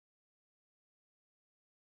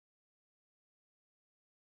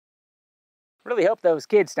Really hope those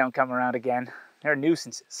kids don't come around again. They're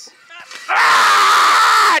nuisances.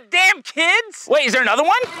 Ah! Damn kids! Wait, is there another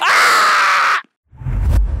one? Ah!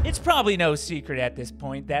 It's probably no secret at this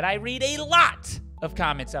point that I read a lot of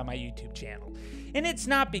comments on my YouTube channel. And it's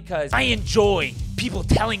not because I enjoy people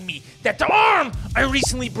telling me that the arm I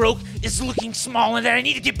recently broke is looking small and that I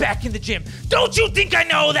need to get back in the gym. Don't you think I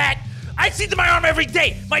know that? I see my arm every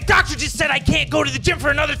day. My doctor just said I can't go to the gym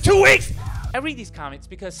for another 2 weeks. I read these comments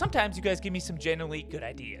because sometimes you guys give me some genuinely good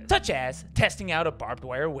ideas, such as testing out a barbed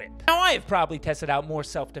wire whip. Now, I have probably tested out more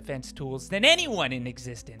self-defense tools than anyone in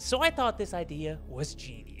existence, so I thought this idea was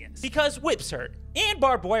genius. Because whips hurt and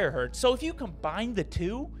barbed wire hurt, so if you combine the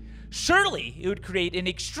two, surely it would create an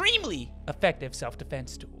extremely effective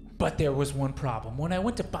self-defense tool. But there was one problem. When I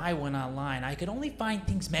went to buy one online, I could only find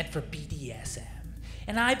things meant for BDSM.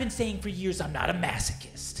 And I've been saying for years I'm not a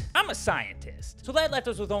masochist. I'm a scientist. So that left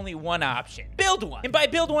us with only one option. Build one. And by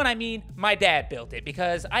build one, I mean my dad built it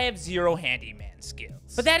because I have zero handyman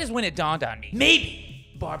skills. But that is when it dawned on me.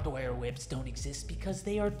 Maybe barbed wire whips don't exist because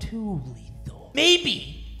they are too lethal.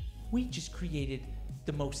 Maybe we just created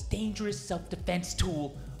the most dangerous self-defense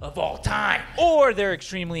tool of all time. Or they're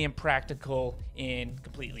extremely impractical and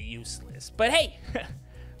completely useless. But hey,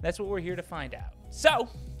 that's what we're here to find out. So,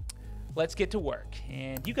 let's get to work,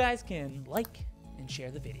 and you guys can like and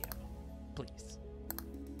share the video, please.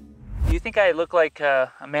 Do you think I look like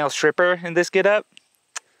a male stripper in this getup?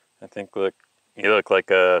 I think you look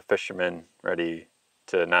like a fisherman ready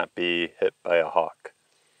to not be hit by a hawk.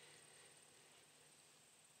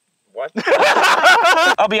 What?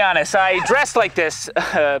 I'll be honest, I dressed like this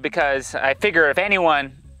because I figure if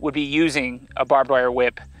anyone would be using a barbed wire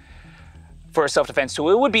whip for a self-defense tool,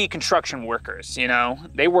 it would be construction workers, you know?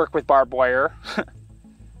 They work with barbed wire.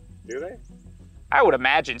 Do they? I would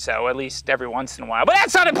imagine so, at least every once in a while. But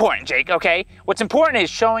that's not important, Jake, okay? What's important is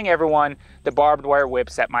showing everyone the barbed wire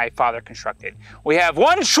whips that my father constructed. We have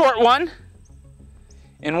one short one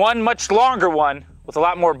and one much longer one with a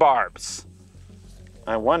lot more barbs.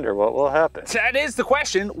 I wonder what will happen. That is the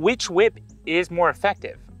question. Which whip is more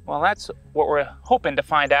effective? Well, that's what we're hoping to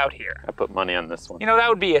find out here. I put money on this one. You know, that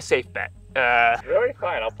would be a safe bet. Really?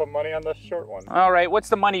 Fine, I'll put money on the short one. All right, what's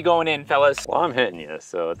the money going in, fellas? Well, I'm hitting you,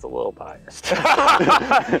 so it's a little biased.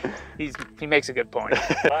 He makes a good point.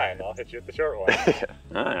 Fine, I'll hit you with the short one.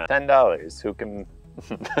 $10. Who can...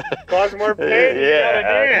 Cause more pain?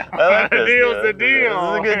 Yeah, I like this. a deal's a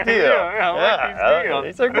deal. This is a good deal. I like these deals.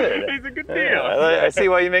 These are good. These are good deals. Yeah, I see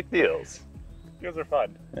why you make deals. Deals are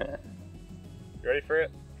fun. Yeah. You ready for it?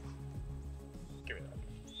 Give me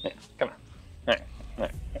that. Yeah, come on. All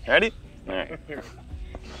right. Ready? All right.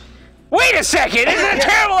 Wait a second, this is a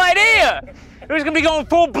terrible idea! Who's gonna be going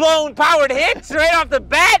full-blown powered hits right off the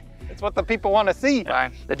bat? It's what the people want to see.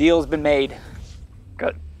 Fine, the deal's been made.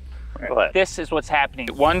 Good. Go ahead. This is what's happening.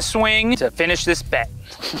 One swing to finish this bet.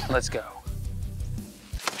 Let's go.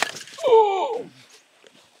 Ooh.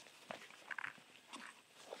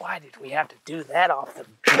 Why did we have to do that off the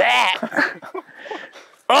bat?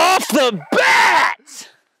 Off the bat!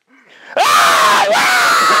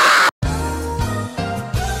 Ah!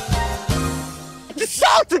 The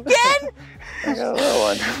salt again? I got a little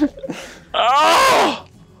one. Oh!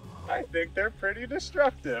 I think they're pretty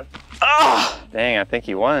destructive. Oh! Dang, I think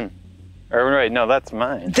you won. Or wait, no, that's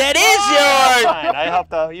mine. That is yours! Fine, I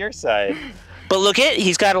helped out your side. But look at,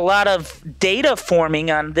 he's got a lot of data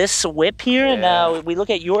forming on this whip here. Yeah. And now we look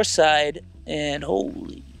at your side and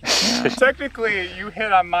holy. Technically, you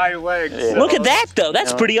hit on my legs. Yeah. So. Look at that though,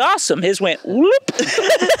 that's pretty awesome. His went whoop.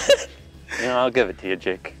 You know, I'll give it to you,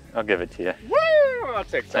 Jake. I'll give it to you. Woo! I'll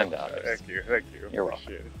take $10. $10. Thank you, thank you. You're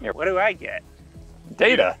welcome. What do I get?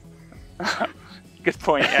 Data. Good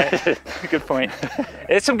point. Good point.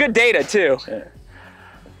 It's some good data too. Yeah.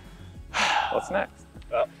 What's next?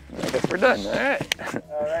 Oh. I guess we're done. All right.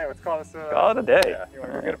 All right, let's call this Call it a day. Yeah, you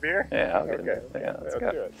want to go get a beer? Yeah, I'll get Okay. it. Yeah, let's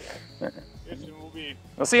go. do it.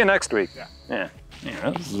 We'll see you next week. Yeah.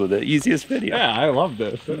 Yeah, this is the easiest video. Yeah, I love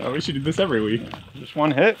this. We should do this every week. Just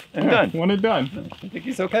one hit and done. One and done. I think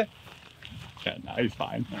he's okay. Yeah, no, he's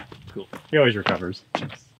fine. Cool. He always recovers.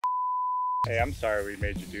 Hey, I'm sorry we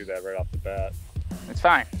made you do that right off the bat. It's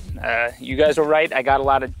fine. You guys were right. I got a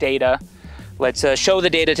lot of data. Let's show the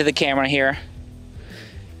data to the camera here.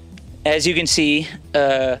 As you can see,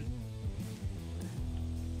 I'll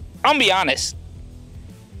be honest.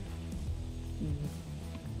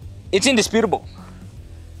 It's indisputable.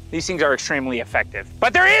 These things are extremely effective.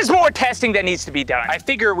 But there is more testing that needs to be done. I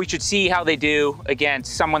figure we should see how they do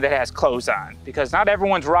against someone that has clothes on, because not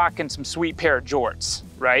everyone's rocking some sweet pair of jorts,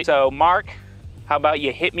 right? So Mark, how about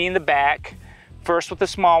you hit me in the back, first with the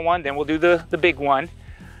small one, then we'll do the big one.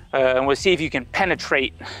 And we'll see if you can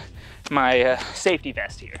penetrate my safety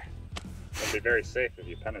vest here. It'll be very safe if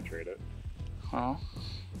you penetrate it. Well,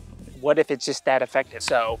 what if it's just that effective?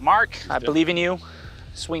 So, Mark, I believe in you.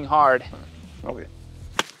 Swing hard. Okay.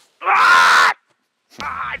 Ah!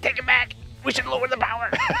 I take it back. We should lower the power.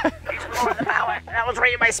 We should lower the power. That was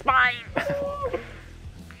right in my spine.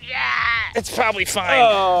 Yeah. It's probably fine.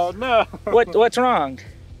 Oh no. What's wrong?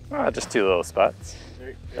 Oh, just 2 little spots.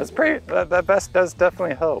 That's pretty. That vest does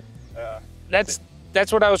definitely help. That's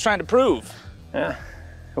what I was trying to prove. Yeah.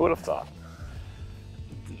 Who would have thought?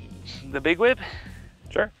 The big whip?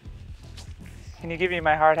 Sure. Can you give me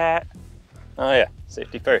my hard hat? Oh yeah.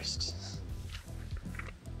 Safety first.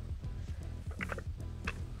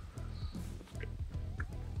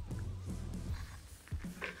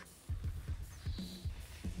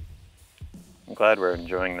 I'm glad we're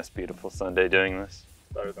enjoying this beautiful Sunday doing this.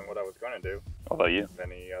 Better than what I was going to do. How about you?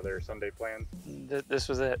 Any other Sunday plans? This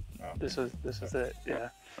was it. Oh. This was it. Yeah.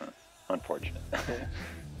 Unfortunate.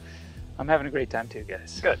 I'm having a great time too,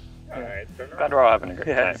 guys. Good. All right. Turn around. Glad we're all having a great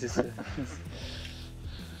Yeah. time.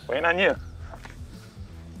 Waiting on you.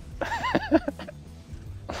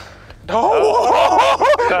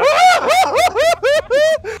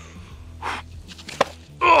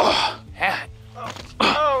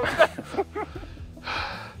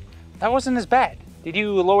 That wasn't as bad. Did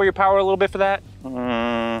you lower your power a little bit for that?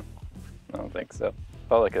 I don't think so.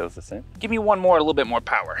 Felt like it was the same. Give me one more, a little bit more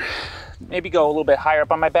power. Maybe go a little bit higher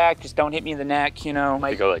up on my back. Just don't hit me in the neck, you know.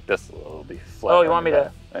 You go like this a little, it'll be flat. Oh, you want me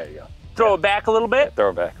to? There you go. Throw it back a little bit? Throw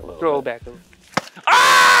it back a little. Throw it bit. back a little.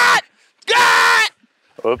 Ah! Ah!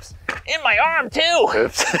 Oops. In my arm too.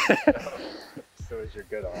 Oops. So is your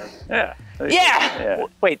good arm. Yeah. Yeah.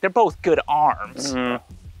 Wait, they're both good arms. Mm.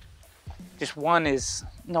 Just one is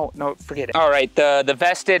no. Forget it. All right, the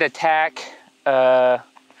vested attack, or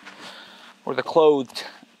the clothed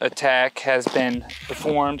attack has been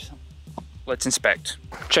performed. Let's inspect.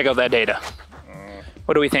 Check out that data.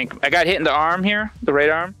 What do we think? I got hit in the arm here, the right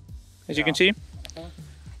arm, as you can see.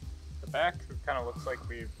 The back kind of looks like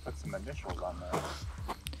we put some initials on there.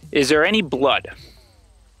 Is there any blood?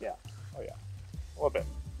 Yeah. Oh yeah. A little bit.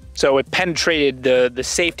 So it penetrated the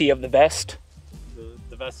safety of the vest?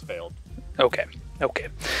 The vest failed. Okay.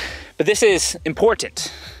 But this is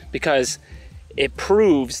important because it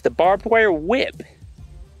proves the barbed wire whip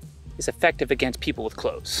is effective against people with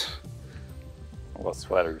clothes. Well,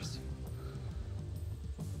 sweaters.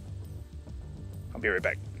 I'll be right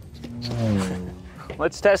back.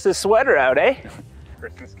 Let's test this sweater out, eh?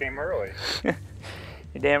 Christmas came early. You're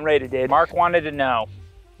damn right it did. Mark wanted to know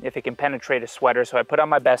if it can penetrate a sweater, so I put on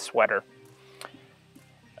my best sweater.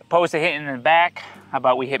 Opposed to hitting in the back, how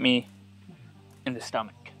about we hit me in the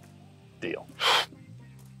stomach? Deal.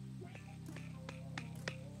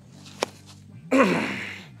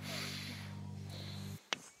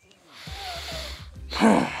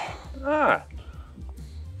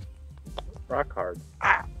 Rock hard.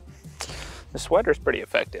 The sweater's pretty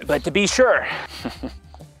effective. But to be sure, I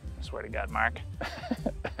swear to God, Mark.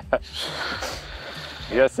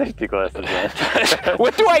 You got safety glasses on.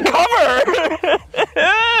 What do I cover?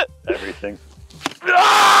 Everything.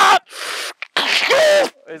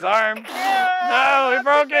 His arm. No, we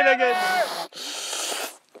broke it again.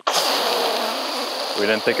 We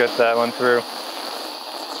didn't think of that one through.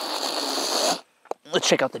 Let's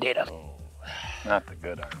check out the data. Not the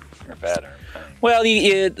good arm, or bad arm. Well,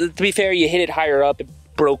 to be fair, you hit it higher up, it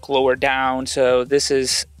broke lower down, so this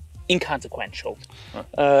is inconsequential.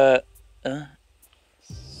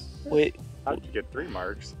 Wait. How did you get 3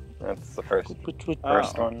 marks? That's the first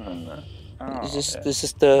First one. And this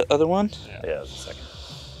is the other one? yeah, the second.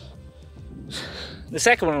 The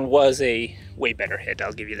second one was a way better hit,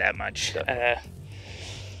 I'll give you that much.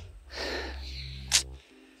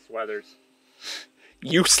 Sweaters.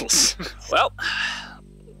 Useless. Well,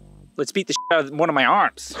 let's beat the shit out of one of my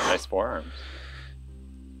arms. Nice forearms.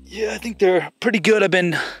 Yeah, I think they're pretty good. I've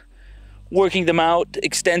been working them out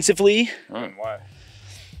extensively. Why?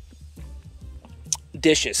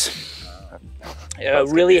 Dishes.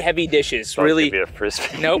 Really heavy dishes. Really. Give you a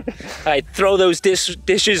frisbee. Nope. I throw those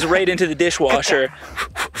dishes right into the dishwasher.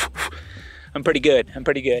 I'm pretty good.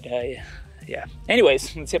 Yeah.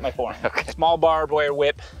 Anyways, let's hit my forearm. Okay. Small barbed wire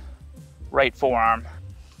whip, right forearm.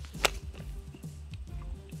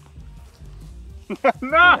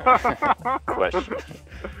 No! Question.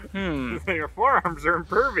 Your forearms are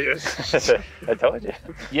impervious. I told you.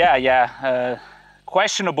 Yeah.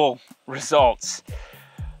 Questionable results.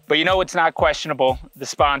 But you know what's not questionable? The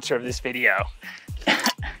sponsor of this video.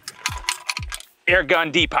 Air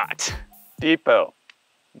Gun Depot. Depot.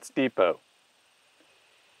 It's Depot.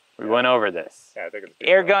 We went over this. Yeah, I think it's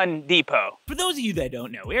Airgun Depot. For those of you that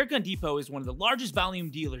don't know, Airgun Depot is one of the largest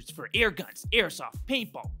volume dealers for air guns, airsoft,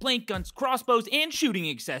 paintball, blank guns, crossbows, and shooting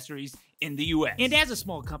accessories in the US. And as a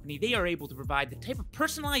small company, they are able to provide the type of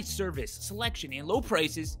personalized service, selection, and low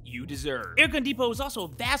prices you deserve. Airgun Depot is also a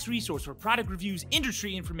vast resource for product reviews,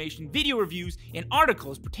 industry information, video reviews, and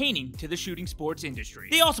articles pertaining to the shooting sports industry.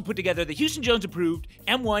 They also put together the Houston Jones approved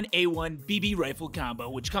M1A1 BB rifle combo,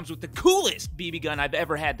 which comes with the coolest BB gun I've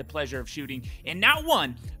ever had the pleasure of shooting, and not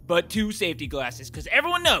one, but 2 safety glasses, because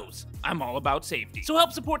everyone knows I'm all about safety. So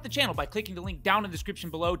help support the channel by clicking the link down in the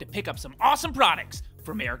description below to pick up some awesome products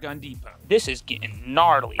from Airgun Depot. This is getting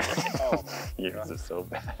gnarly. Yeah, this is so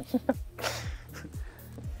bad.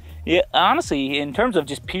 Yeah, honestly, in terms of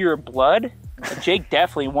just pure blood, Jake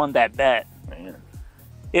definitely won that bet. Man.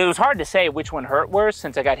 It was hard to say which one hurt worse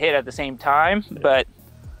since I got hit at the same time, but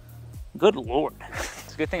good lord.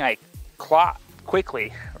 It's a good thing I clot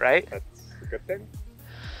quickly, right? That's a good thing.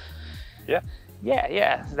 Yeah.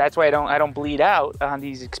 Yeah. That's why I don't bleed out on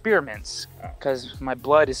these experiments, because my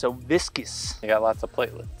blood is so viscous. You got lots of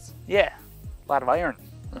platelets. Yeah, a lot of iron.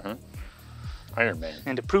 Iron Man.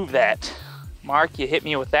 And to prove that, Mark, you hit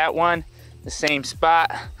me with that one, the same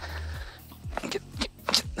spot. Get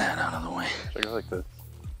that out of the way. Should I go like this?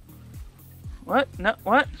 What? No,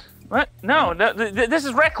 what? What? No, this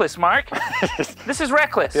is reckless, Mark. This is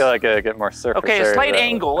reckless. I feel like I get more surface Okay, a area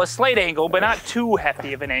slight angle, but not too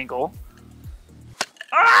hefty of an angle.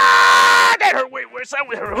 Ah! That hurt way worse. That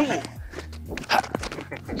hurt.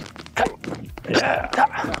 Yeah.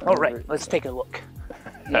 All right, let's take a look.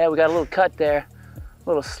 Yeah, we got a little cut there, a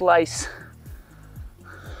little slice.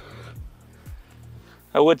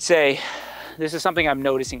 I would say this is something I'm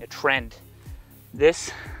noticing a trend.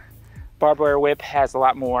 This barbed wire whip has a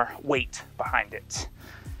lot more weight behind it,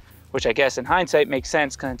 which I guess in hindsight makes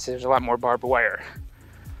sense because there's a lot more barbed wire.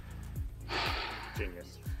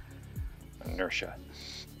 Genius. Inertia.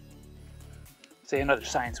 Say another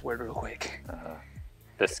science word real quick.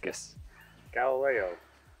 Viscous. Galileo.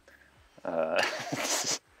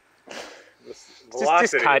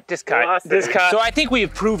 Just cut. So I think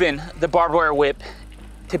we've proven the barbed wire whip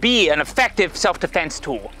to be an effective self-defense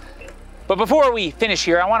tool. But before we finish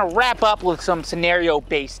here, I want to wrap up with some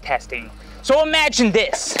scenario-based testing. So imagine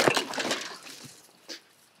this.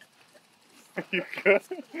 You good?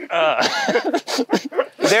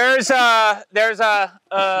 There's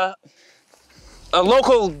a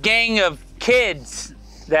local gang of kids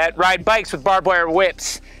that ride bikes with barbed wire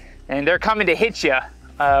whips, and they're coming to hit you.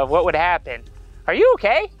 What would happen? Are you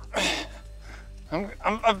okay?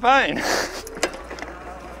 I'm fine.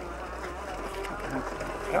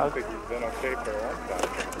 I don't think you've been okay for a long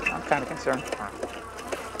time. I'm kind of concerned.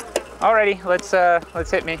 Alrighty,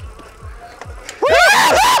 let's hit me.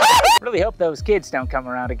 Really hope those kids don't come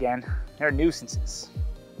around again. They're nuisances.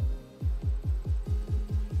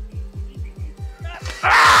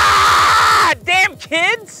 Ah! Damn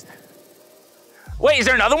kids! Wait, is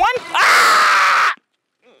there another one? Ah!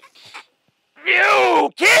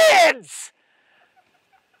 You kids!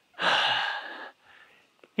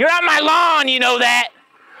 You're on my lawn, you know that.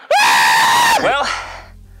 Ah! Well,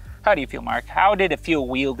 how do you feel, Mark? How did it feel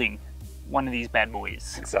wielding one of these bad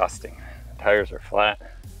boys? Exhausting. The tires are flat.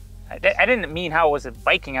 I didn't mean how was it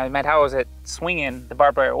biking, I meant how was it swinging the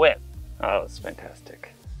barbed wire whip. Oh, it's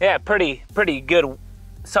fantastic. Yeah, pretty good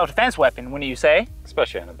self-defense weapon, wouldn't you say?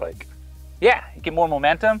 Especially on a bike. Yeah, you get more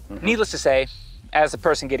momentum. Needless to say, as a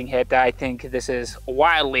person getting hit, I think this is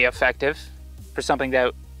wildly effective for something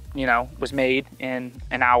that, you know, was made in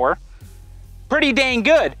an hour. Pretty dang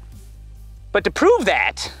good. But to prove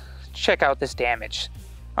that, check out this damage.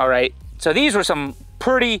 All right, so these were some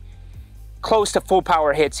pretty close to full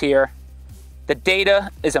power hits here. The data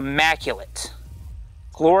is immaculate.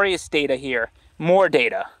 Glorious data here. More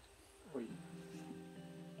data.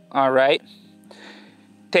 All right.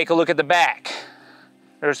 Take a look at the back.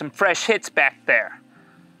 There's some fresh hits back there.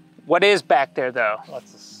 What is back there though?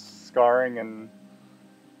 Lots of scarring and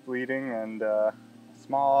bleeding and a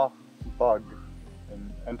small bug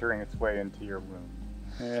entering its way into your wound.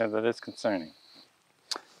 Yeah, that is concerning.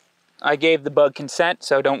 I gave the bug consent,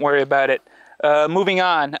 so don't worry about it. Moving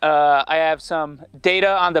on, I have some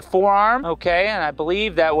data on the forearm, okay, and I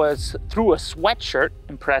believe that was through a sweatshirt.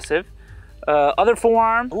 Impressive. Other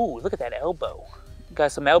forearm, ooh, look at that elbow.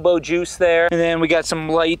 Got some elbow juice there. And then we got some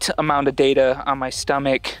light amount of data on my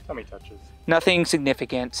stomach. Tummy touches. Nothing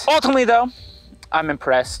significant. Ultimately though, I'm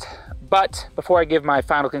impressed. But before I give my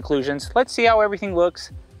final conclusions, let's see how everything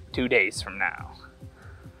looks 2 days from now.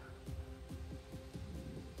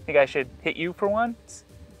 Think I should hit you for one?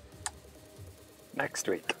 Next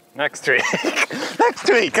week. Next week. Next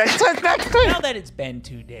week. I said next week. Now that it's been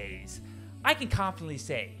 2 days, I can confidently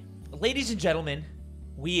say, ladies and gentlemen,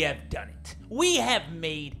 we have done it. We have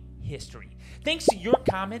made history. Thanks to your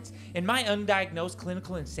comments and my undiagnosed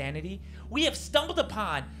clinical insanity, we have stumbled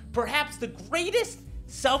upon perhaps the greatest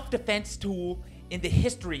self-defense tool in the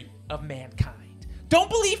history of mankind. Don't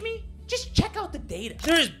believe me? Just check out the data.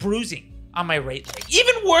 There is bruising on my right leg,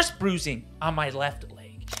 even worse bruising on my left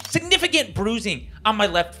leg, significant bruising on my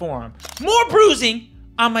left forearm, more bruising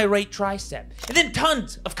on my right tricep, and then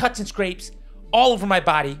tons of cuts and scrapes all over my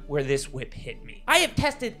body where this whip hit me. I have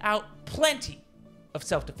tested out plenty of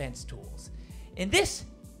self-defense tools, and this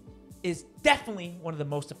is definitely one of the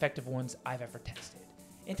most effective ones I've ever tested.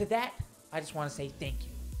 And to that, I just want to say thank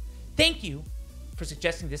you. Thank you for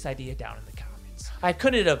suggesting this idea down in the comments. I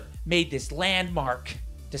couldn't have made this landmark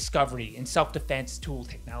discovery in self-defense tool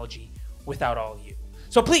technology without all you.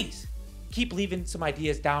 So please, keep leaving some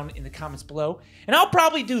ideas down in the comments below, and I'll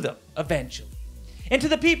probably do them eventually. And to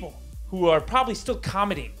the people who are probably still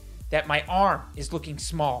commenting that my arm is looking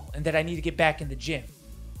small and that I need to get back in the gym,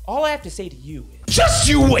 all I have to say to you is, just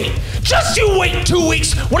you wait 2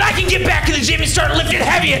 weeks when I can get back in the gym and start lifting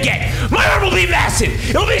heavy again. My arm will be massive.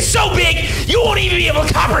 It'll be so big, you won't even be able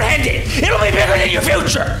to comprehend it. It'll be bigger than your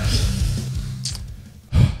future.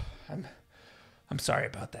 I'm sorry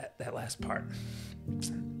about that last part.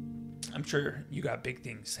 I'm sure you got big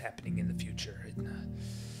things happening in the future.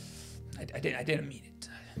 And, I didn't mean it.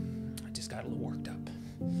 I just got a little worked up.